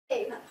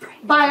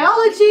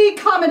Biology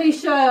comedy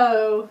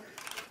show.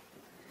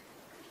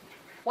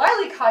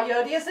 Wile E.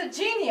 Coyote is a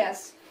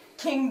genius.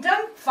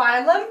 Kingdom,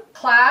 phylum,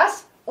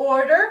 class,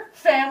 order,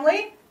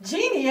 family,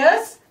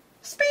 genius,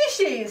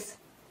 species.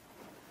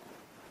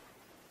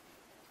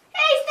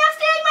 Hey, stop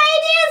stealing my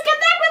ideas! Come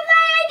back with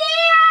my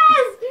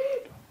ideas!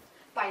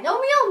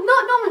 Binomial,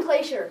 not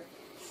nomenclature.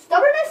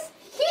 Stubbornness,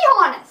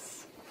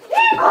 he-honest.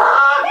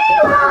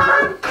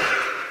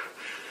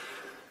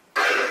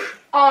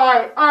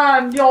 I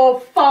am your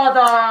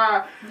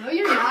father. No,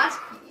 you're not.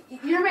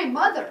 You're my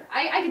mother.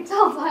 I can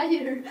tell by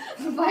your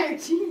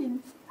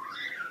genes.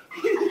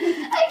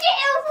 I can't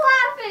help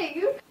laughing.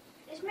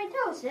 It's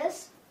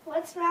mitosis.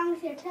 What's wrong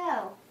with your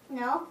toe?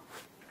 No.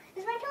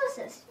 It's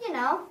mitosis. You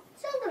know,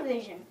 cell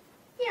division.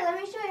 Here, let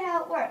me show you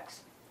how it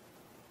works.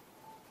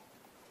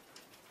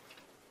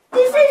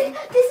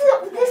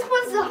 This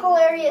one's the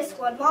hilarious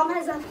one. Mom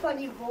has a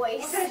funny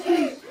voice.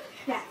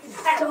 Yeah,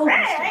 so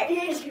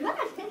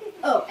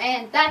oh,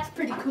 and that's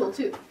pretty cool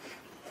too.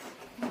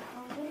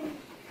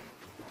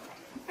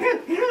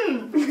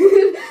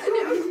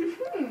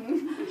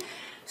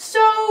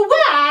 So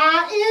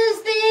where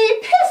is the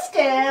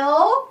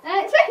pistol?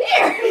 It's right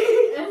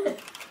here.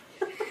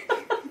 Good.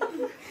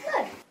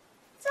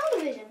 Cell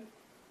division.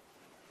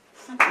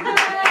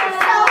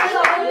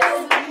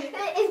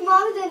 It's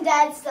mom's and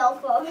dad's cell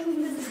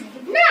phones.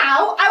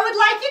 Now I would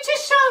like you to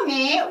show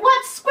me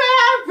what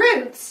square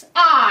roots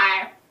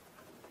are.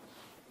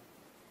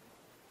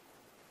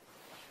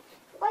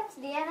 What's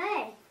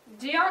DNA?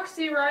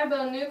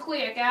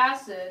 Deoxyribonucleic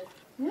acid.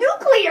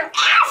 Nuclear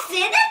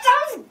acid? That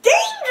sounds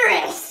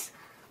dangerous!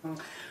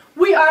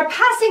 We are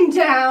passing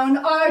down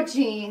our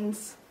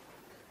genes.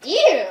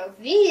 Ew,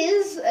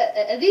 these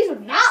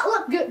would not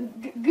look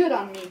good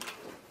on me.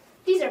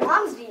 These are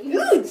mom's genes.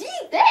 Ooh, gee,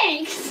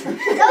 thanks. Those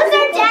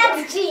are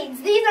dad's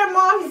genes. These are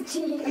mom's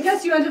genes. I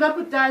guess you ended up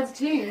with dad's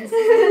genes. I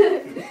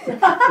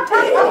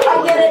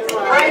get it.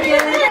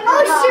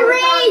 Oh,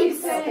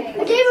 charades.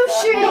 I gave him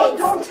charades.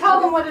 Don't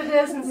tell them what it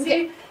is and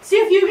see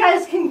if you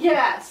guys can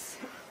guess.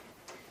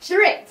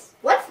 Charades.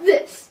 What's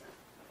this?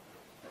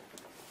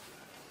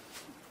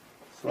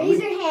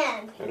 Raise your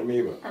hand. An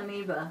amoeba.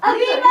 Amoeba.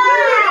 Amoeba!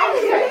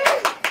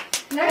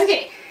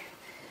 Okay.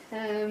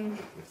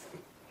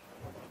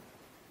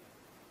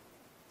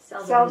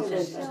 Cell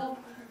division.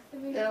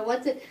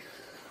 What's it?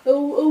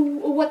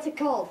 What's it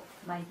called?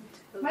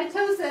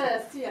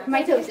 Mitosis. Yeah.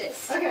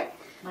 Mitosis. Okay.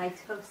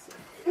 Mitosis.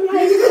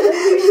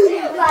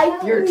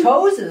 Your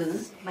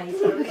toeses.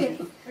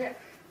 Mitosis. Okay.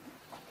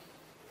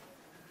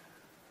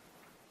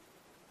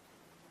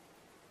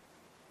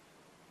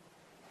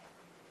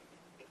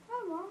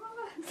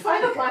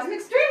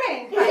 Cytoplasmic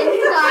streaming.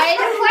 Inside a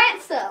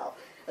plant cell.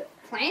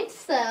 Plant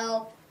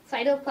cell,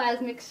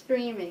 cytoplasmic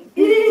streaming.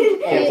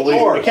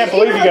 I can't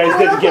believe you guys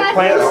didn't get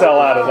plant cell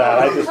out of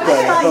that. I just I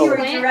thought you were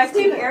Plant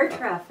directing air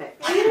traffic.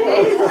 I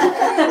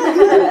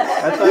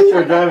thought you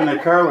were driving a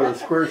car with a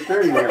square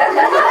steering wheel. That's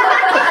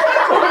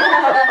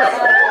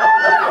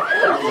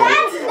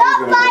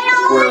not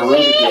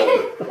biology!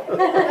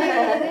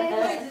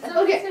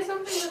 Okay. Say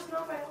something that's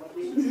not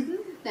biology.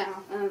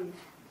 Now,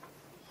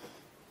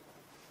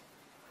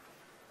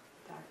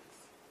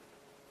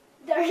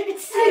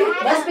 darts.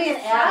 Must be an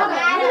atom.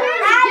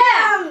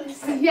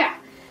 Atoms! Yeah.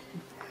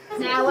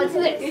 Now, what's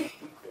this?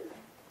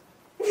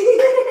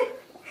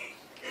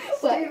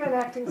 What? A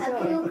cuckoo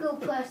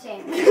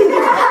pushing.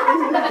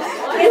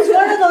 It's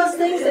one of those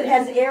things that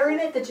has air in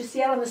it that you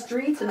see out on the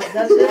streets and it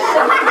does this.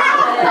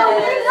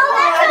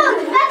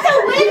 That's a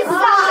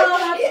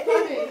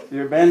windsock!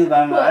 You're abandoned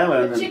on an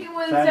island. The chicken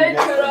with his trying to head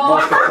get cut the off.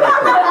 most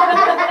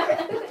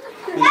effective.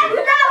 That's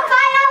not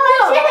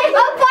biology! A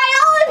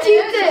biology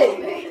thing!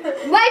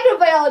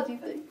 Microbiology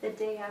thing. The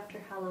day after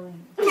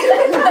Halloween. No!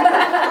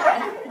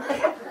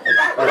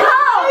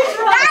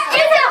 That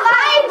isn't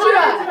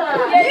Hydra!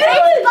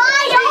 It's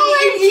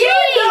biology!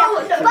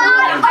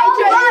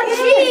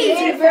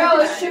 To grow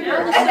sugar.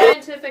 The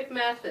scientific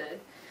method.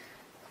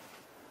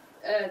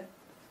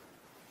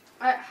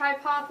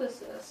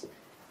 Hypothesis.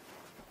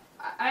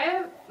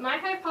 My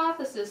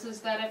hypothesis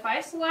is that if I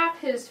slap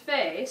his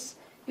face,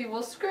 he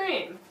will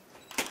scream.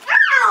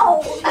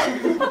 Ow!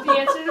 The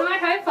answer to my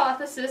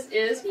hypothesis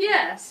is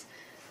yes.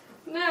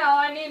 Now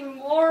I need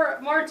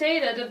more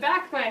data to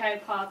back my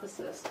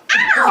hypothesis.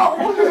 Ow!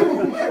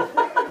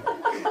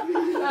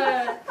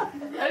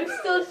 I'm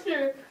still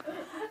sure.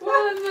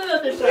 What was the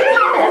other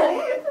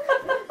side?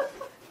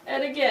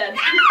 And again.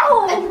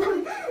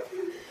 Ow!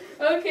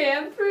 Okay,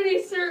 I'm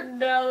pretty certain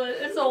now that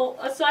it's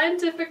a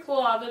scientific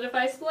law that if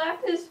I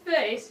slap his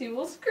face, he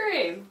will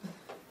scream.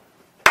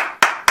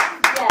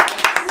 Yes.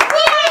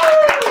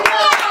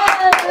 Yay!